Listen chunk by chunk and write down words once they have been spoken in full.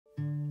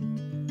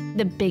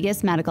The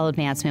biggest medical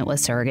advancement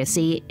with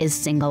surrogacy is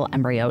single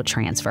embryo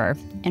transfer.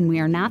 And we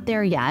are not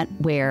there yet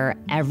where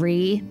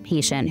every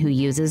patient who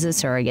uses a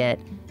surrogate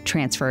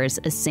transfers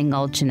a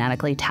single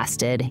genetically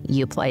tested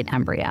euploid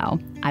embryo.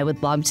 I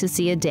would love to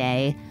see a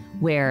day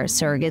where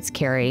surrogates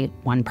carry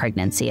one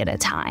pregnancy at a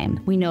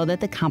time. We know that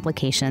the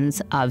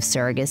complications of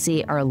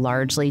surrogacy are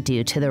largely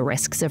due to the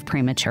risks of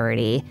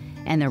prematurity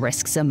and the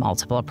risks of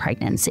multiple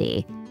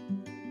pregnancy.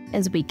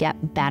 As we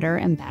get better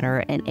and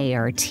better at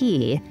ART,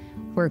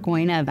 we're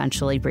going to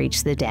eventually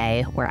reach the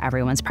day where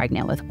everyone's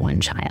pregnant with one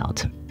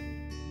child.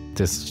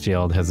 This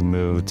field has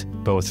moved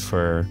both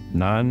for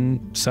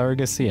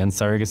non-surrogacy and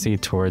surrogacy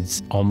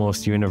towards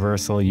almost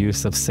universal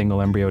use of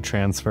single embryo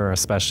transfer,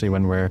 especially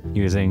when we're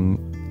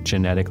using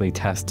genetically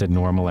tested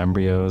normal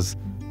embryos.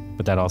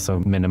 But that also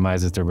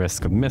minimizes the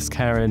risk of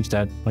miscarriage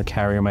that a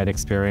carrier might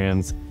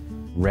experience.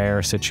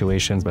 Rare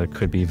situations, but it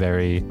could be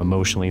very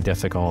emotionally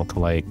difficult,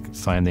 like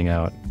finding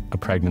out a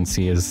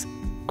pregnancy is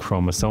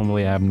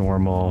chromosomally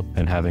abnormal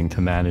and having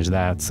to manage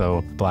that.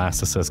 So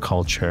blastocyst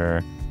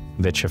culture,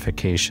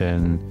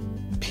 vitrification,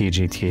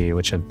 PGT,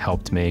 which have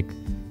helped make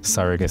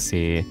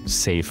surrogacy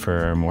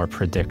safer, more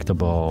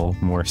predictable,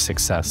 more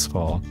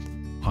successful.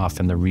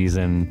 Often the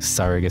reason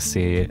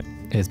surrogacy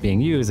is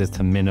being used is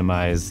to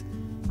minimize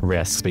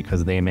risks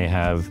because they may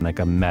have like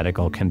a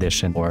medical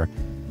condition or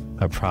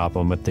a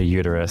problem with the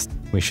uterus.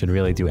 We should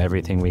really do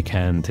everything we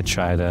can to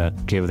try to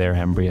give their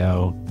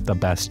embryo the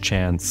best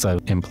chance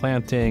of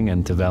implanting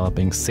and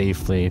developing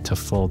safely to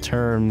full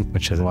term,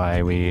 which is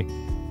why we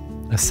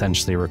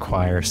essentially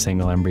require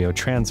single embryo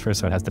transfer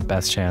so it has the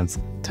best chance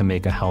to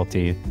make a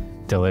healthy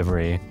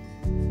delivery.